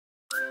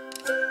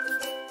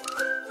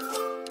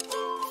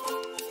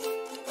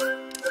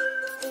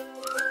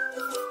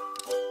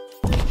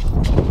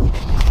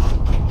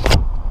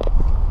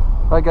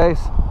Alright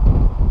guys,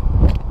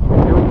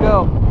 here we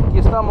go. Aquí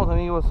estamos,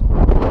 amigos.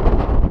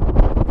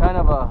 Kind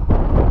of a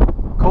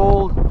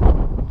cold,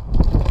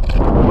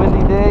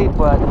 windy day,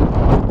 but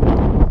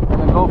I'm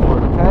gonna go for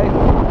it, okay?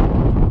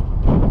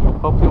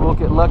 Hopefully we'll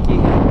get lucky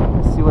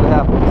and see what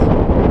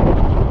happens.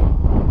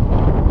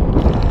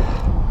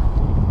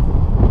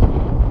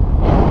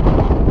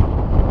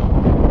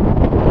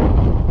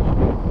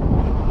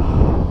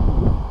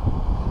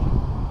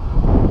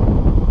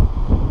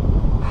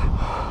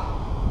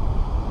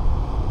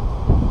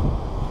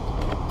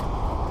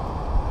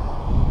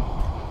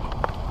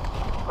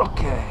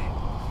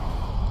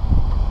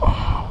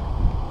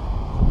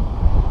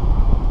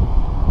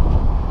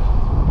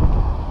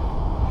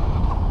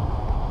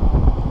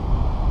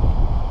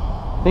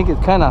 I think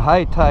it's kind of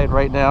high tide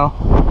right now.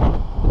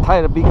 The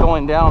tide will be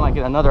going down like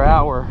in another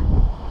hour.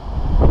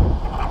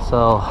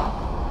 So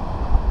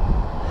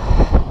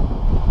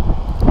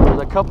there's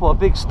a couple of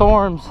big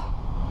storms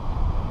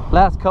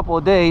last couple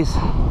of days.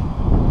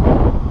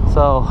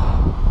 So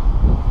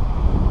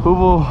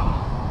hubo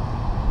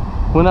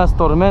unas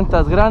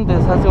tormentas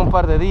grandes hace un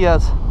par de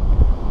días.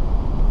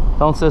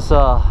 Entonces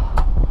oh,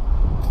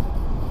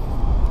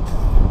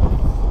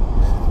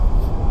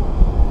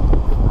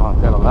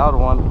 got a loud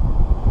one.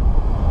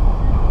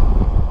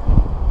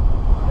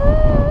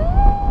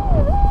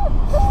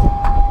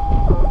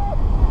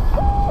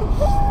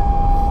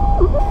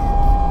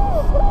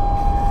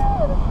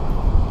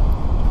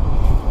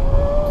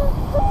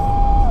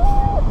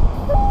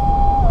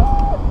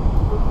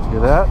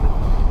 That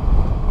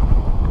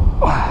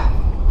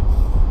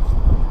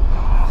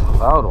that's a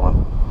loud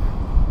one.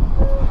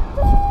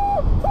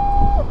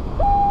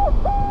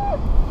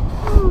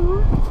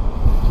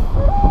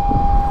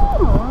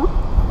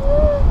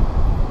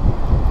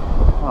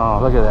 Oh,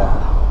 look at that.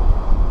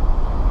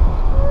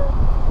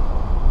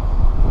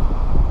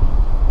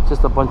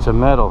 Just a bunch of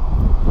metal,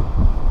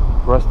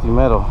 rusty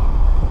metal.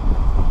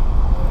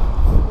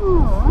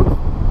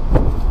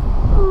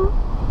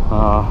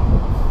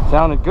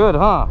 Sounded good,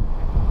 huh?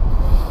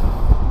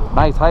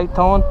 Nice high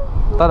tone.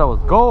 Thought it was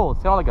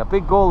gold. Sounded like a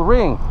big gold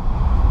ring.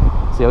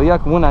 Se oía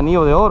como un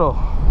anillo de oro.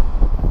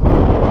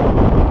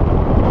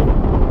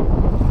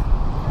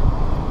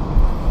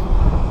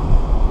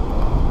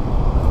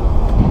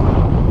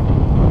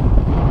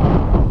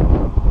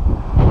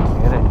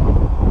 Mire.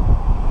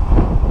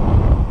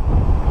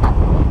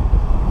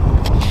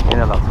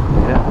 Mira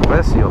el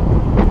precio.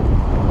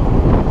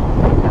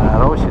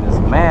 That ocean is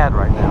mad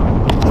right now.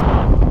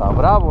 Está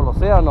bravo el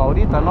océano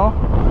ahorita, ¿no?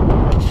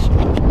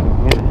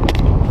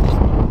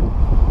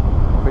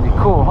 Pretty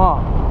cool, huh?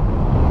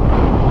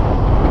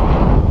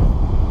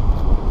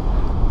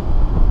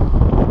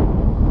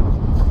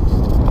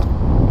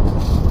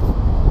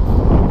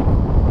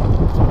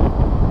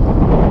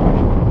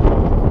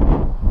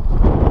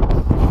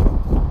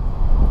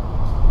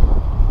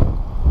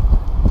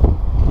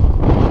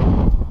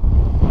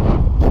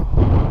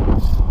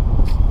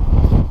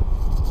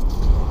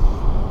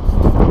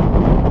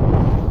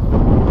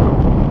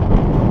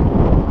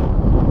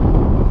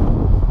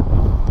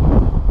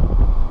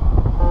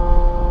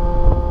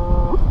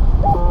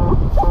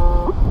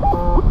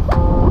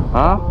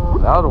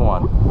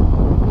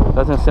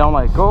 Doesn't sound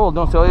like gold,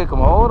 don't se oye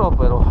como oro,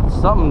 pero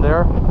something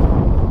there.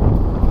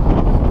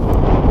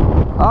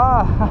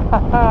 Ah,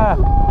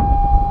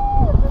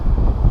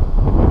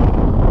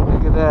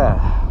 look at that.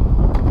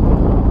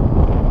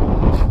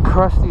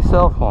 Crusty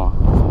cell phone.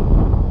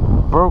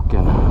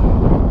 Broken.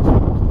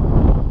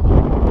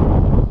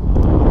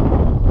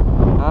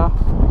 Huh?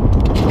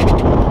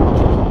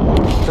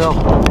 Cell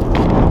phone.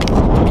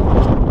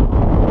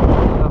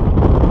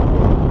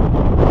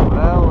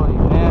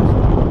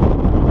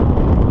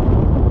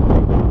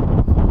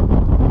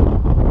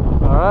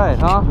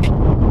 Huh?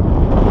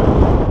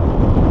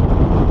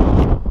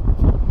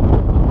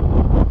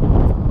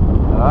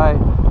 Alright.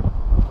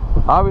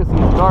 Obviously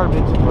it's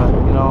garbage, but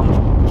you know,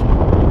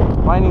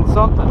 finding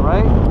something,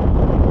 right?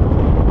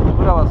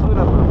 Pura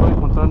basura, pero estoy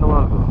encontrando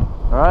algo.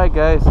 Alright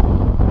guys.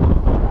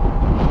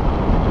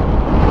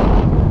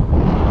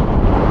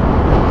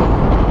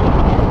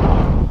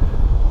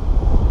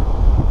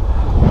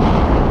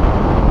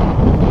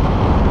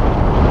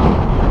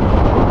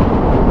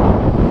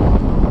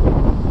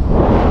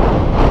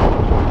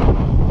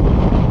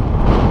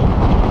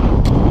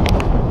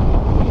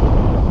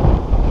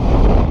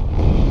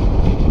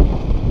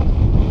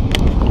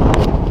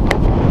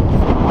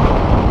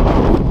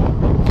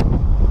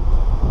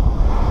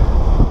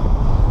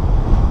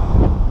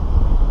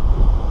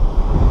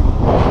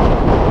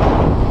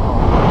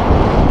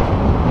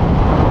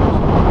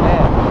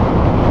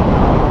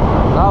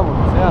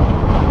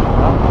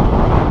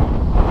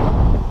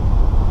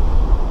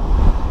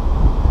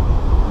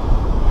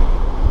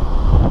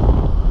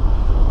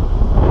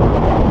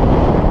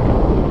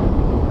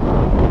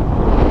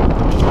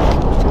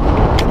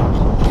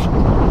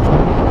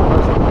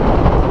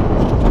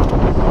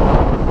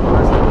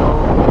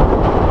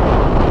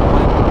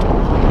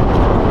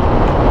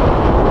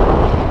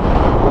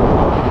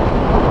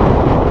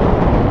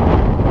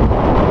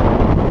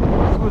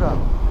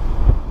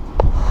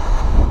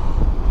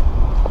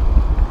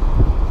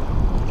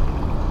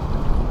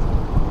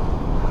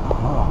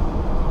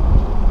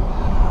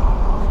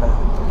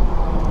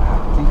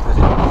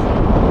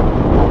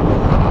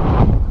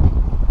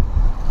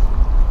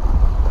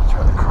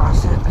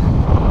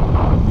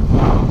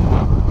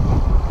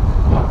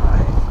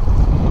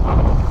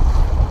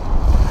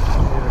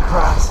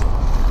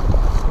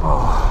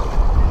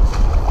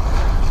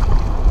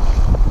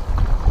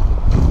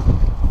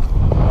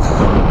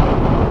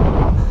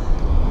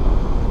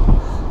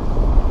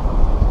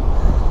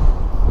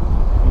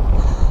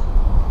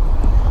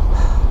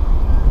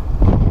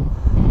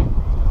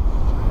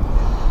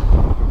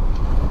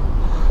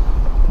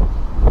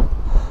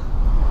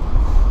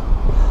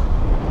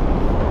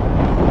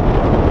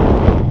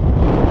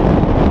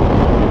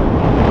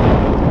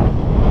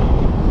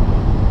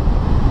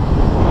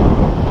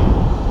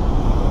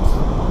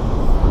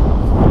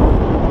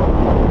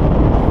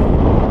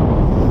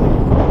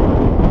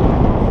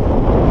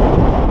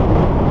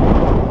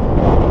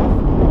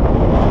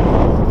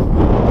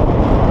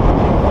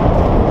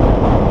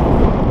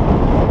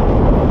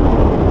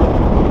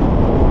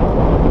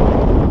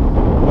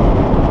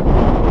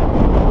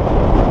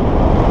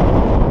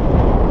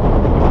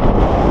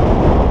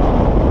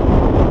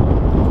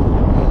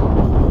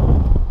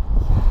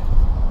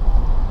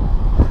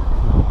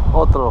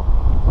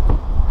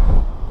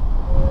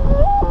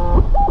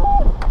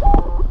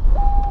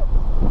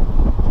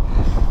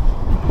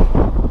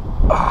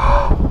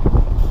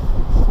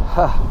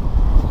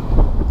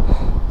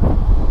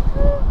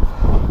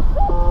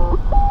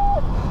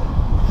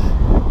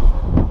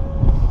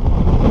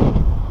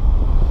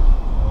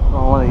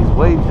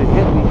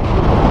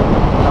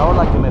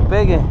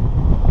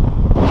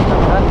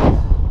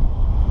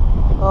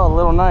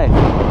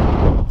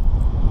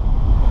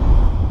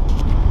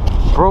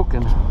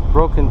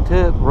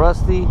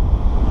 rusty.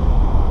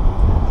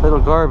 Little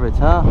garbage,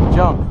 huh?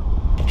 Junk.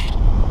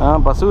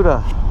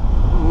 Basura.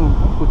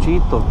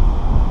 Cuchito.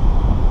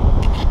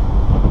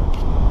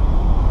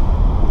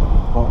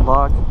 Won't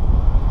lock.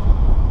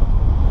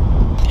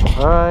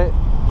 Alright.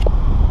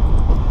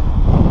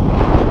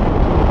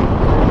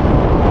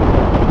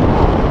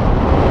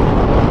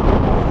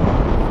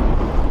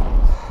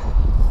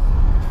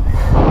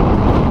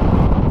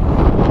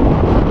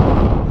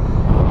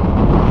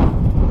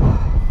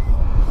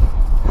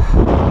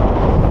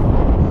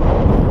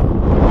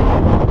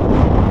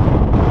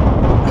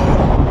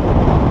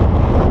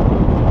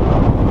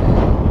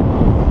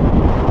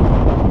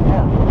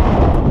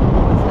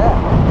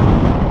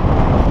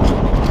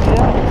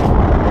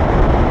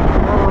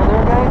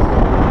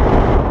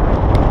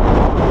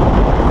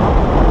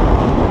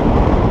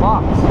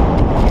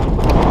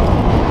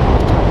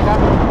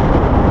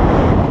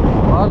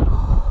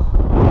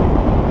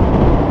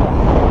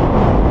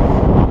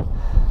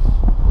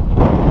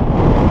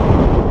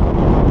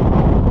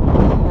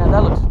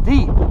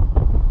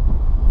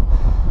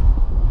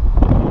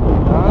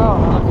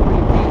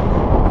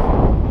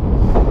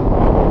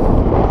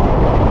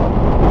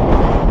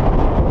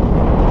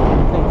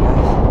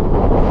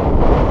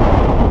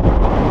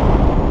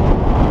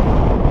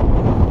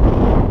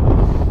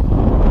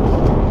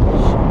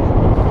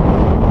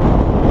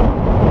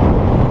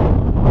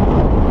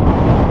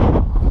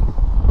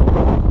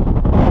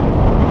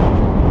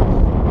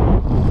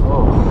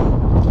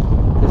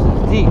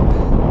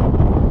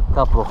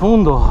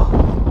 Profundo.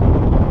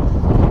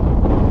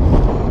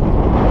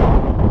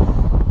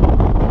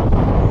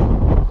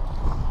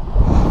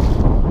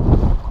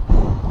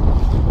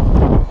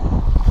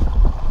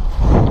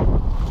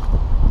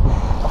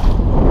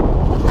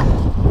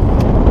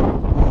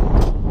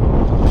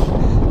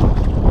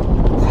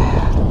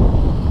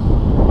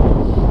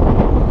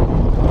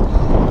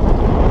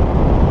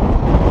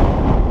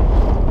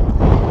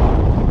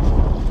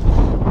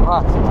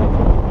 Rocks,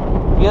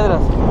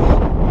 piedras.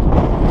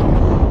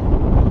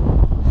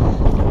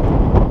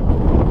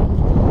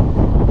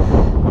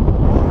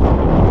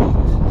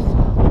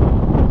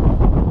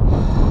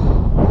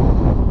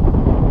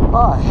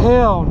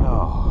 Hell no.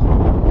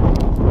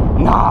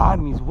 Nah,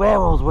 mis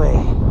huevos, wey.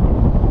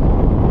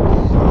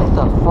 What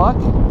the fuck?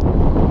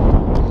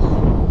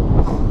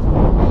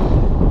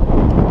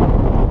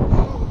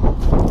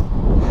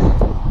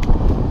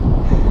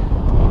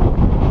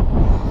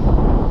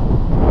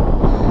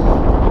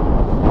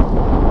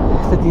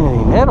 Este tiene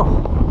dinero.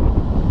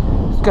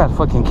 It's got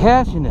fucking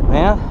cash in it,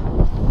 man.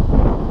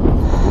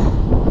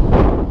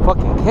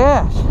 Fucking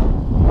cash.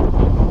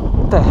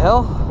 What the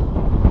hell?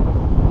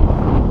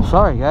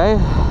 Sorry, guys.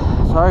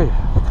 Sorry,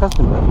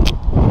 customer.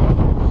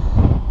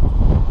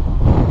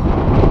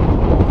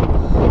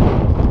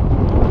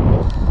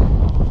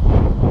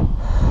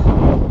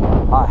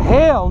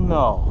 Hell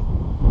no.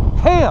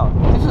 Hell,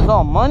 this is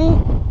all money?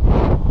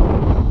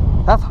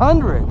 That's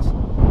hundreds.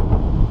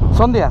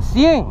 Son de a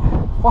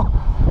 100.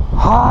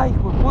 Ay,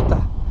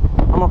 puta.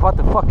 I'm about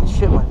to fucking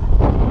shit my...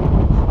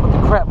 about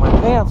to crap my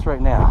pants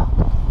right now.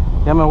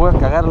 Ya me voy a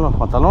cagar en los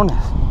pantalones.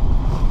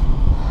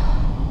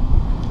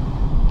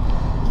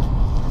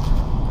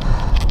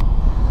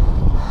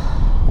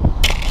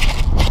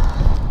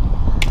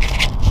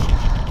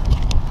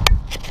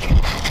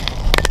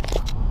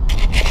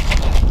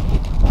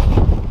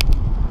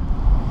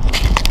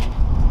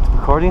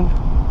 Recording?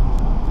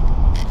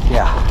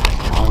 Yeah,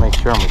 I want to make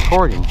sure I'm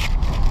recording.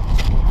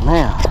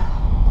 Man.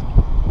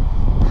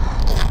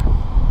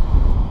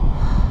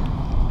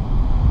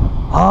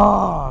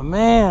 Oh,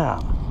 man.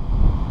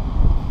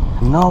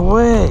 No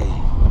way.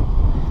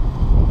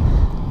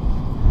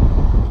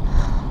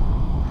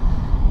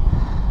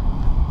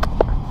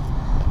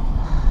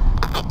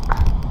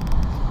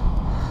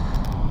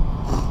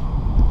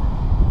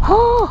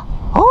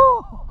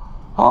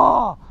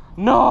 Oh,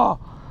 no.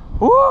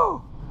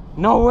 Woo.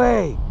 No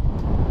way.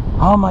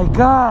 Oh my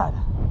God.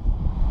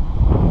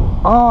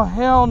 Oh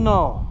hell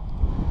no.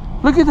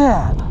 Look at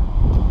that.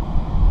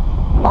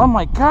 Oh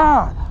my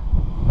God.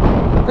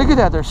 Look at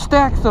that. There's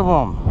stacks of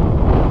them.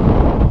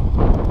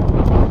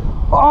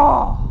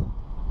 Oh.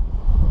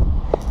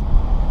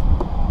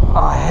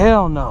 Oh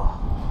hell no.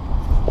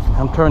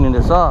 I'm turning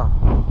this off.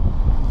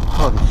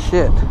 Holy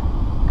shit.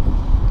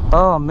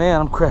 Oh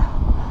man, I'm crap.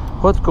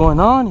 What's going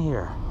on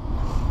here?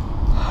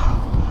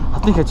 I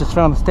think I just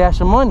found a stash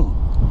of money.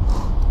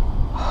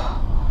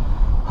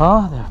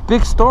 Huh? The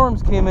big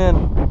storms came in.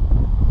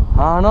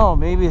 I don't know,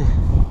 maybe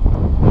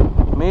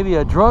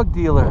a drug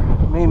dealer,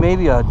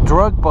 maybe a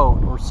drug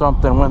boat or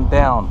something went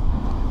down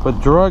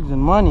with drugs and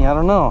money. I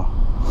don't know.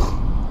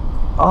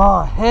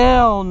 Oh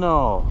hell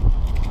no.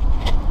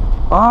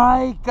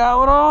 Ay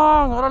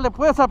cabrón, ahora le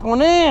puedes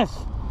japonés.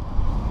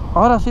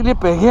 Ahora sí le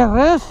pegué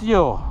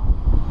recio.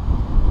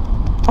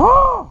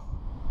 Oh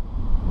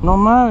no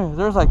mames,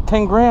 there's like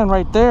 10 grand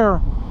right there.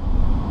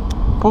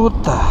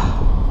 Puta.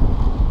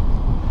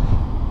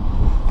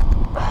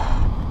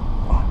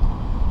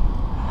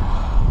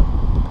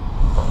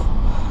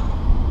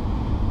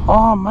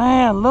 Oh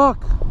man,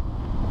 look.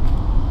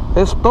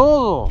 Es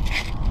todo.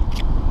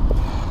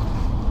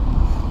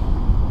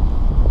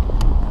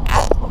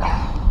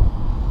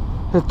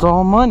 It's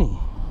all money.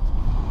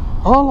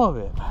 All of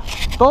it.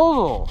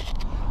 Todo.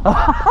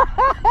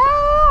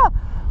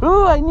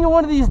 Ooh, I knew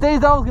one of these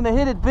days I was gonna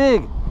hit it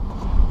big.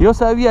 Yo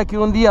sabía que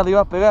un día le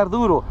iba a pegar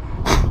duro.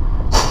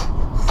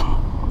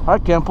 I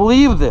can't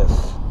believe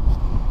this.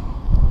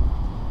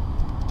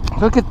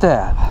 Look at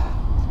that.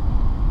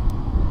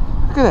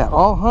 Look at that.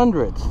 All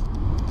hundreds.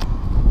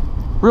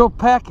 Real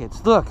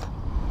packets. Look.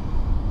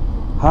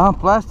 Huh?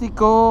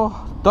 Plastico,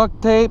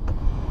 duct tape.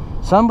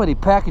 Somebody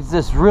packaged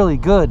this really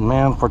good,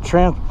 man, for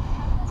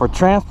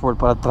transport,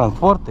 para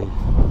transporte.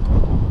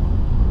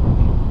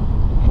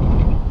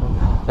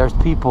 There's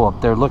people up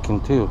there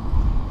looking too.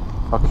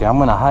 Okay, I'm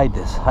gonna hide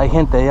this. Hay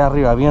gente allá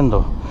arriba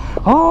viendo.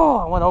 Oh,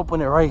 I want to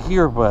open it right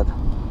here, but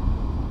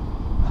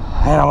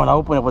man, I want to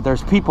open it, but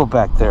there's people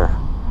back there.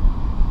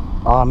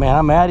 Oh man,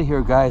 I'm out of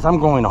here, guys. I'm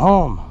going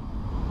home.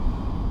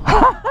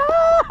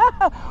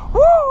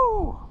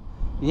 Woo!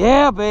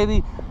 Yeah,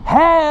 baby.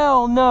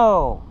 Hell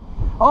no.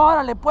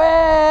 Órale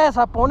pues,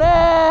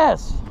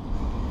 japonés.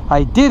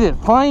 I did it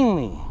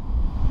finally.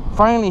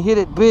 Finally hit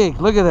it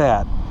big. Look at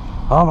that.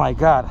 Oh my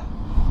God.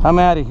 I'm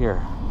out of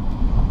here.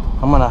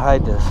 I'm gonna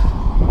hide this.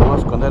 Voy a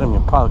esconder en mi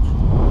pouch.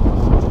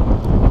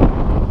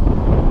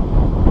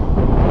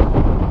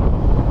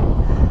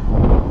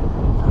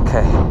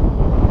 Okay.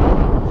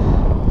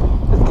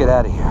 Let's get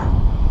out of here.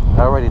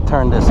 I already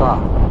turned this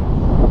off.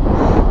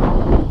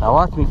 Now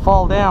watch me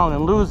fall down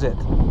and lose it.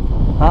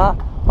 Huh?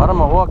 Ahora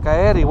me voy a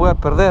caer y voy a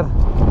perder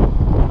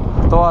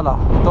toda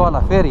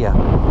la feria.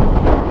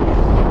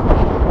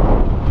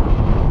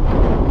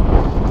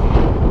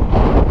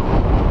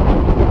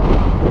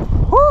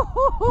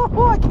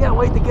 I can't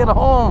wait to get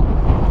home.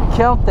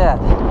 Count that.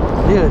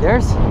 Dude,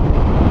 there's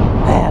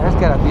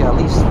gotta be at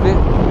least 50,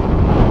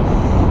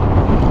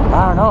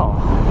 I don't know,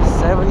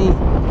 70,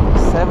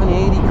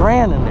 80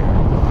 grand in there.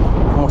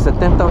 Como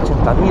 70,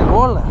 80 mil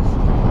bolas.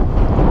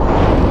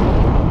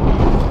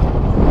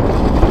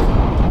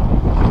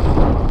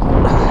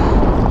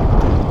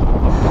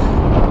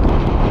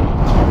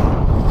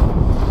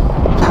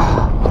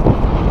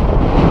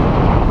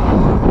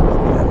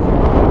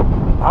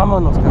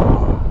 Vámonos,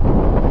 cabrón.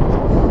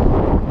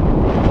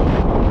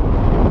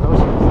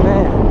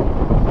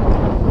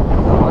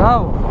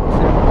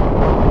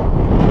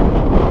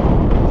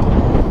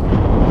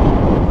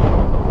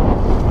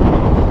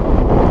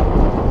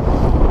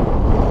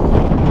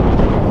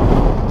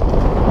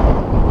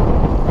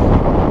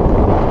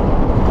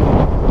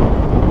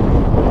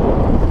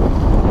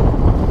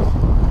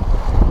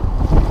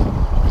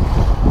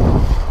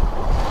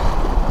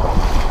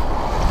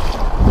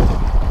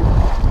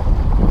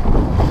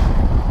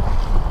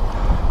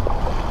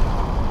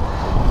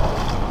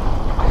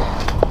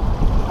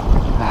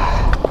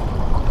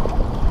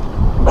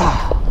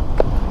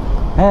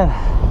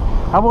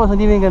 I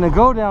wasn't even gonna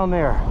go down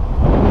there,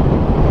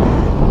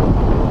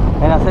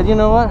 and I said, you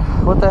know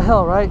what the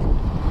hell, right?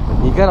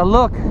 You gotta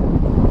look.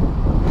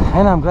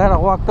 And I'm glad I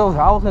walked over.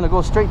 I was gonna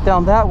go straight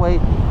down that way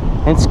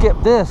and skip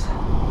this.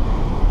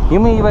 Yo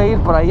me iba a ir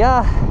para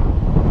allá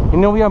y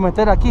no voy a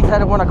meter aquí because I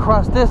didn't want to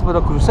cross this,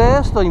 pero crucé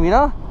esto y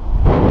mira.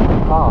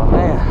 Oh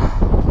man,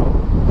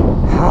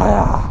 oh,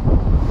 yeah.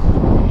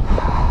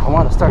 I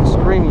want to start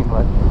screaming,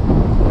 but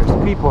there's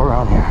people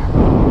around here.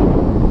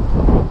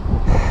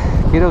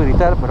 Quiero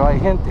gritar, pero hay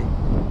gente.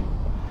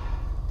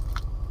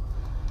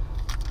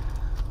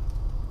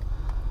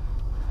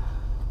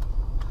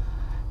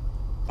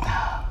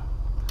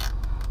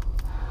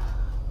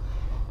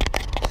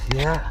 See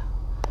that?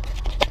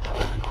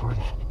 I'm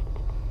recording.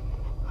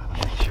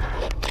 Make sure.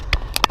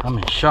 I'm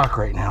in shock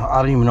right now.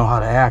 I don't even know how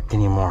to act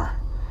anymore.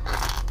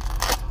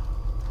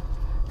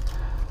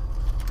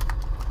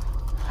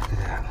 Look at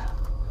that.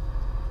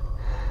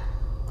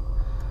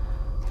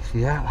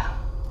 See that?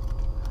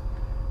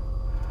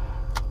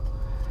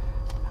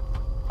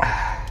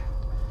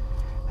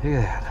 Look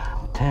at that.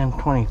 10,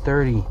 20,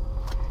 30,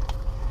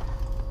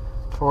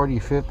 40,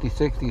 50,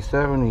 60,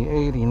 70,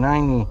 80,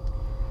 90,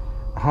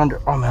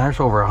 100. Oh man, there's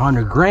over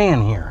 100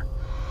 grand here.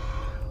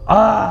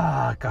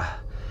 Ah, God.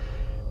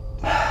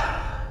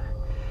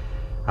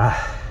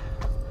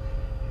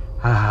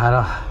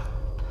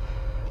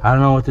 I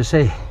don't know what to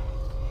say.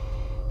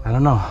 I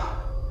don't know.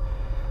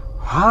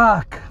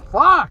 Fuck.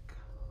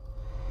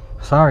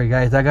 Sorry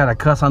guys, I gotta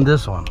cuss on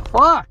this one.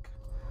 Fuck.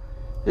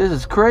 This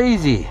is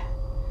crazy.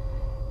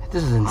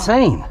 This is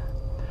insane.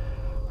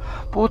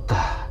 Puta.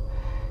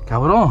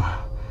 Cabrón.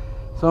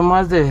 Son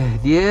más de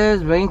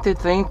 10, 20,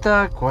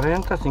 30,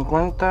 40,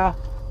 50,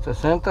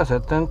 60,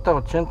 70,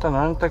 80,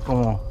 90,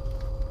 como...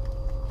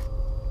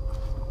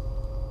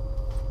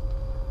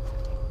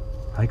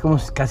 Hay como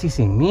casi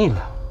 100,000.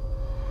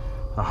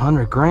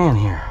 100 grand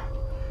here.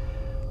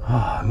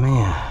 Oh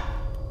man.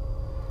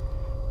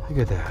 Look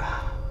at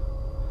that.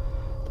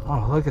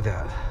 Oh, look at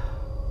that.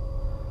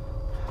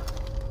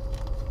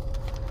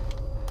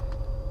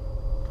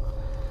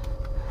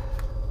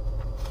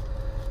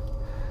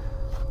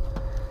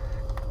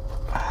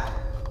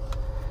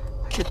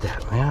 Look at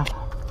that, man.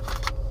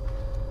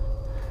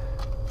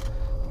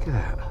 Look at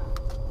that.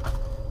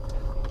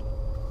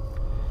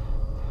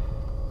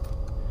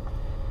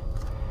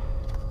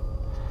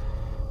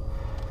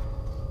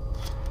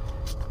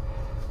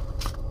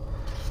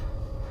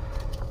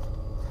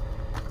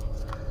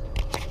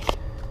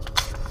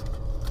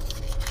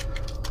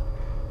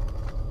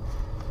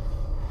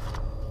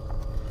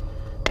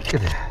 Look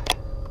at that.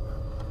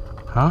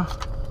 Huh?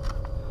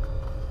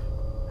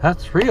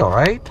 That's real,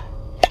 right?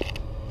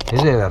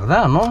 Es de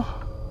verdad, no?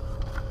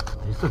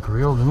 These look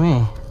real to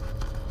me.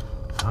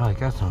 Oh, I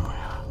got some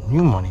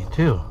new money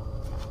too.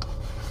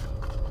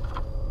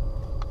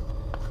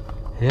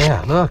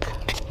 Yeah, look.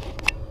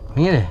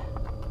 Mire.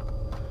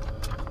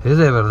 Es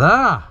de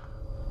verdad.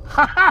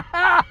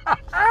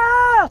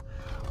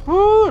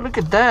 Look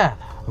at that.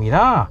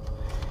 Mira.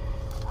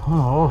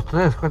 1,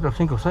 2, 3, 4,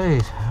 5,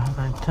 6,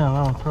 10,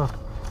 11, 12.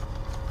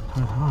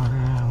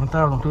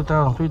 1,000,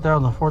 2,000,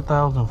 3,000,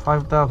 4,000,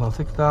 5,000,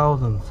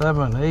 6,000,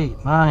 7,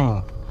 8,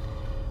 9,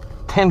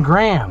 10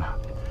 grand.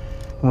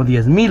 Como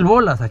 10,000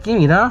 bolas aquí,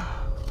 mira.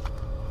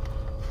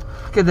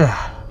 Look at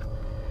that.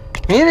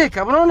 Mire,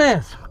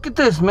 cabrones. Look at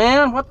this,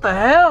 man. What the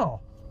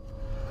hell?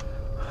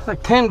 It's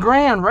like 10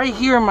 grand right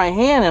here in my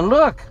hand, and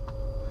look.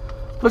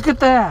 Look at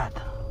that.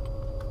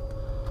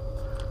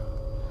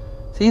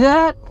 See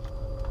that?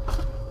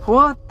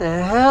 What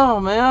the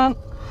hell, man?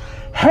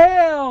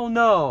 Hell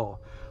no.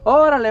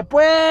 Órale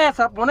pues,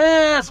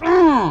 japonés.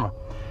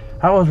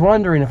 I was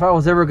wondering if I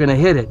was ever gonna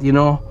hit it, you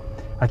know.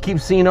 I keep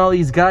seeing all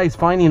these guys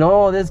finding,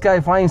 oh, this guy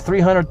finds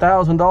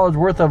 $300,000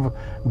 worth of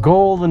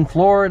gold in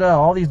Florida,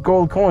 all these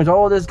gold coins.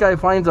 Oh, this guy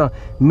finds $1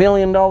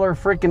 million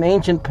freaking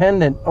ancient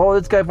pendant. Oh,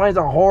 this guy finds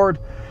a hoard,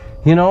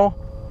 you know.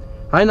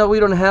 I know we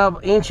don't have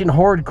ancient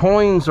hoard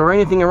coins or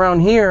anything around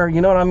here,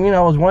 you know what I mean?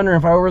 I was wondering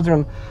if I was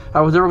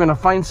ever gonna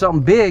find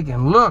something big,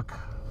 and look.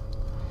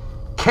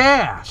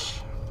 Cash.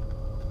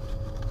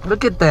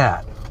 Look at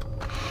that.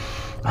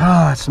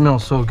 Ah, it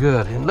smells so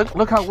good. And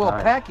look how well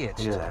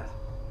packaged. Yeah.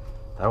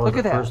 That was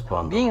the first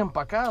bundle. Being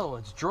empacado,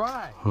 it's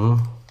dry.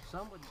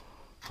 Somebody...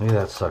 Look at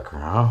that sucker,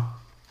 huh?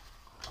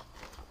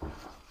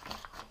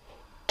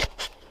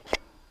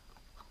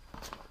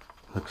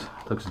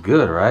 Looks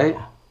good, right?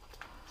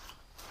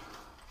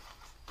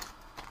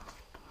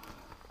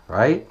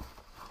 Right?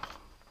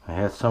 I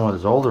had some of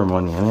this older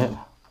money in it,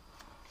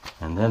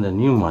 and then the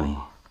new money.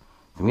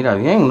 Mira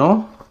bien,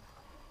 no?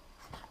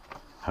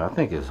 I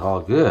think it's all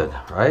good,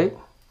 right?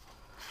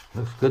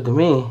 Looks good to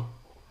me.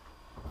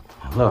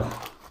 And look.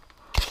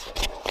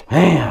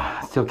 Man,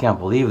 I still can't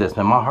believe this,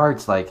 man. My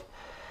heart's like,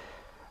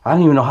 I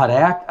don't even know how to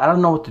act. I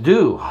don't know what to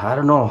do. I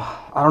don't know.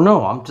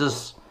 I'm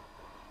just,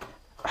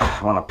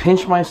 I want to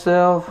pinch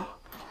myself.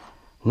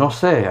 No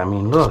sé. I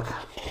mean, look.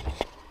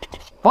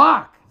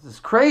 Fuck. This is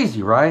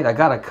crazy, right? I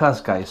gotta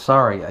cuss, guys.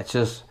 Sorry. I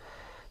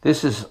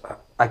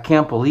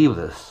can't believe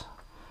this.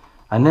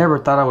 I never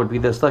thought I would be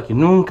this lucky.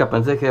 Nunca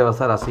pensé que iba a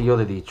estar así yo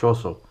de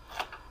dichoso.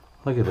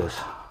 Look at this.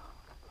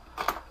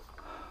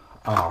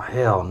 Oh,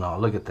 hell no.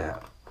 Look at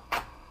that.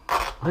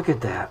 Look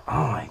at that.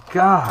 Oh, my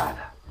God.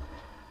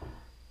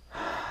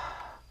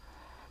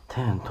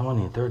 10,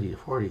 20, 30,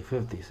 40,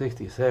 50,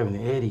 60,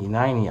 70, 80,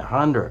 90,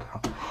 100.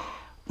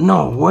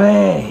 No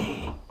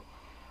way.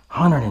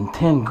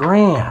 110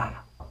 grand.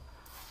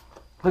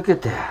 Look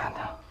at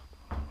that.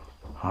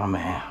 Oh,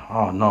 man.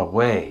 Oh, no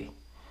way.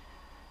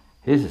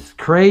 This is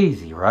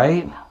crazy,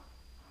 right?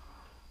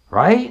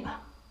 Right?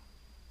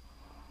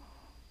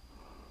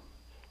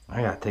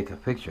 I gotta take a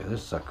picture of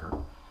this sucker.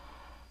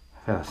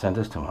 I gotta send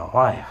this to my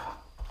wife.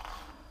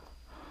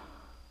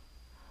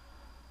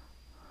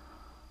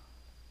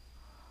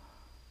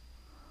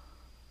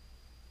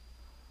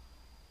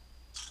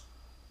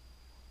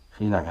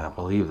 She's not gonna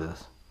believe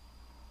this.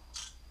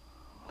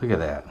 Look at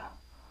that.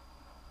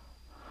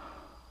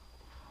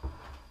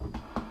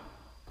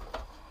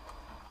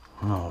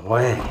 No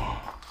way.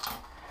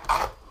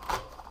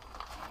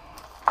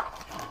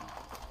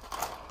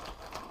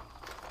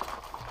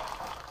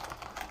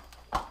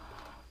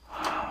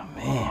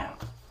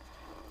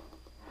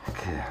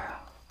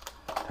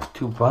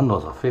 Two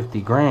bundles of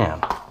 50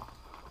 grand.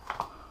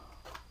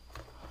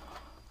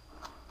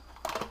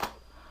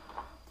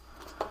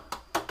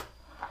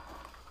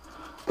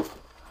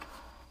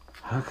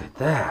 Look at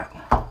that.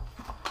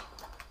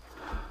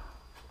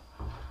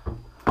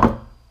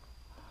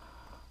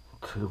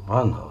 Two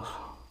bundles.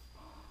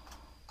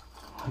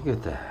 Look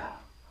at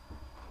that.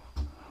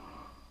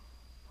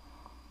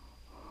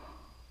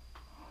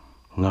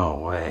 No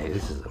way,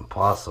 this is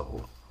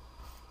impossible.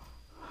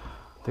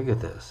 Look at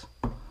this.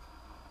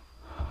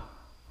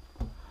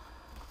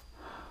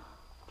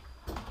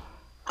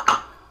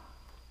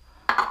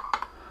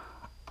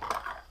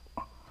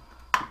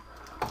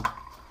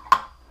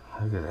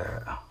 Look at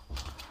that.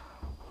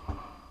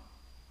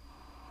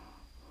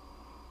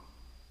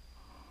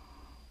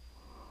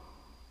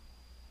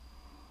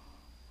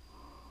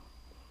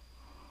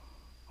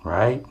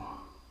 Right?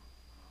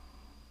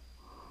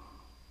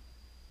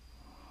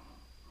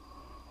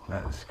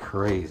 That is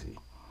crazy.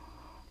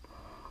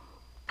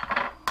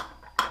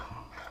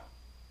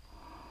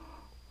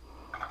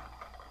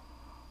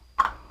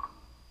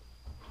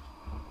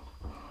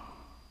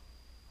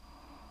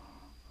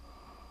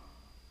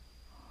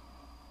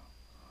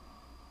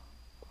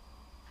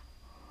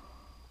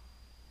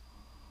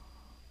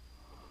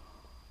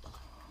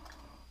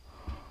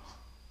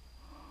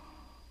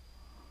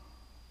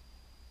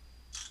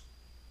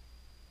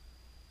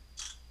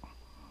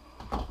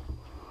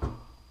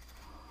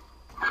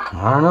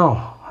 I don't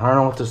know. I don't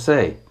know what to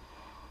say.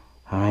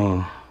 I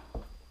mean,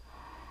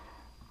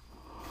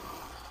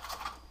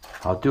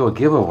 I'll do a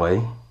giveaway,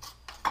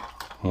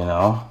 you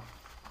know.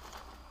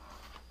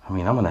 I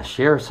mean, I'm going to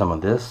share some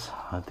of this.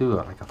 I'll do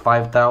like a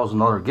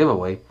 $5,000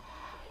 giveaway.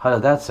 How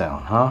does that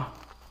sound, huh?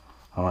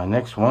 On my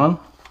next one.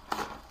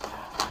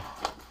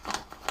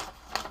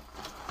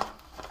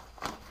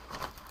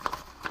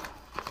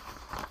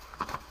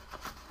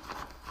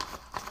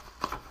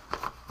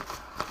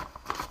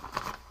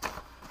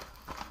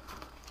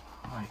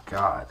 My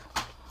God.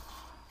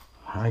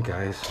 Alright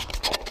guys.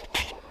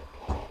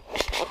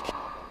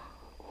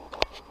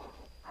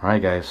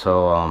 Alright guys,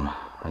 so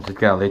I just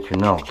gotta let you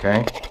know,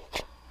 okay?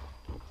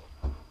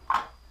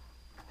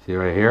 See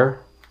right here?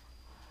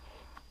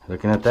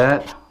 Looking at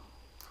that?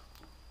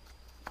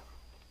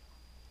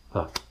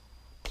 Look,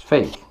 it's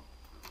fake.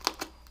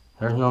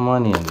 There's no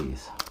money in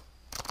these.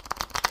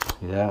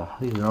 See that?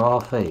 These are all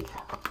fake.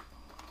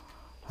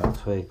 That's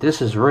fake.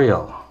 This is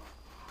real.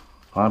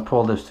 I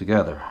pulled this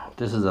together.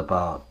 This is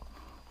about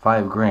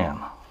 5 grand.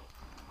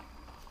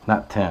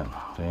 Not 10.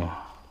 See?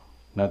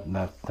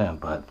 Not 10,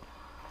 but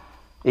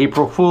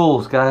April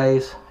Fools,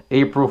 guys.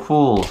 April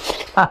Fools.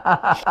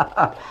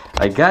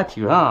 I got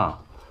you, huh?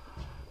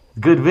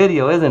 Good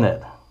video, isn't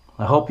it?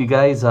 I hope you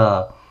guys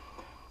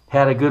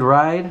had a good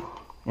ride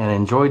and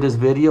enjoyed this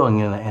video,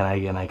 and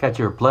I got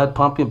your blood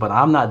pumping, but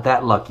I'm not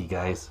that lucky,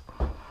 guys.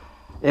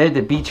 Ed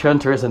the Beach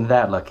Hunter isn't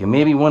that lucky.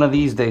 Maybe one of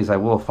these days I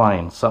will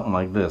find something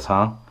like this,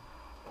 huh?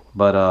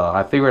 But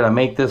I figured I'd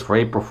make this for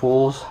April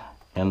Fools.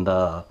 And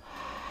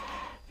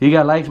if you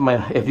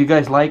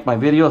guys like my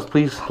videos,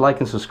 please like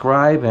and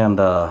subscribe. And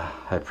I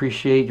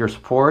appreciate your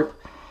support.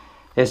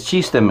 Es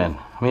chiste, men.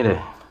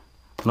 Mire,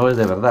 no es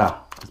de verdad.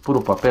 Es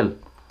puro papel.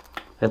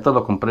 Esto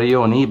lo compré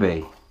yo en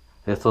eBay.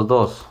 Estos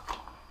dos.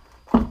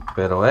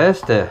 Pero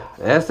este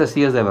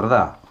sí es de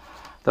verdad.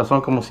 Estos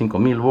son como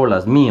 5,000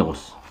 bolas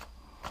míos.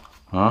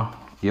 ¿No?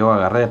 Yo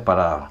agarré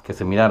para que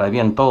se mirara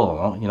bien todo,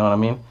 ¿no? You know what I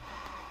mean?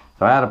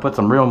 So I had to put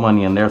some real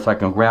money in there so I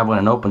can grab one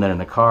and open it in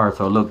the car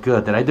so it looked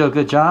good. Did I do a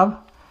good job?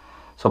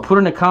 So put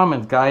in the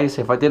comments, guys,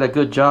 if I did a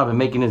good job in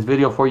making this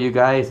video for you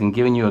guys and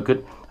giving you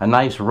a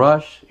nice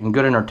rush and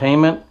good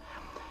entertainment.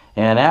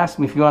 And ask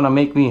me if you want to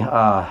make me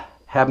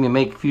have me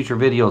make future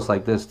videos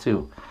like this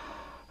too.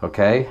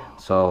 Okay?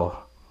 So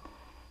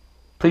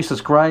please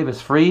subscribe.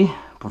 It's free.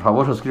 Por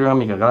favor,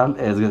 suscríbame,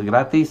 es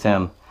gratis.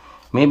 And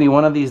maybe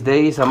one of these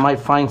days I might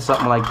find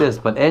something like this.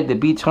 But Ed the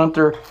Beach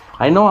Hunter,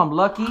 I know I'm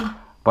lucky,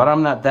 but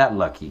I'm not that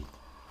lucky.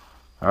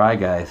 Alright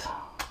guys.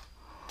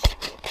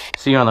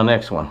 See you on the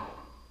next one.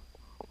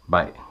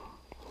 Bye.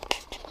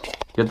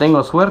 Yo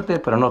tengo suerte,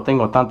 pero no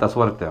tengo tanta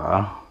suerte,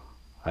 ¿verdad?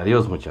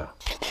 Adiós, muchachos.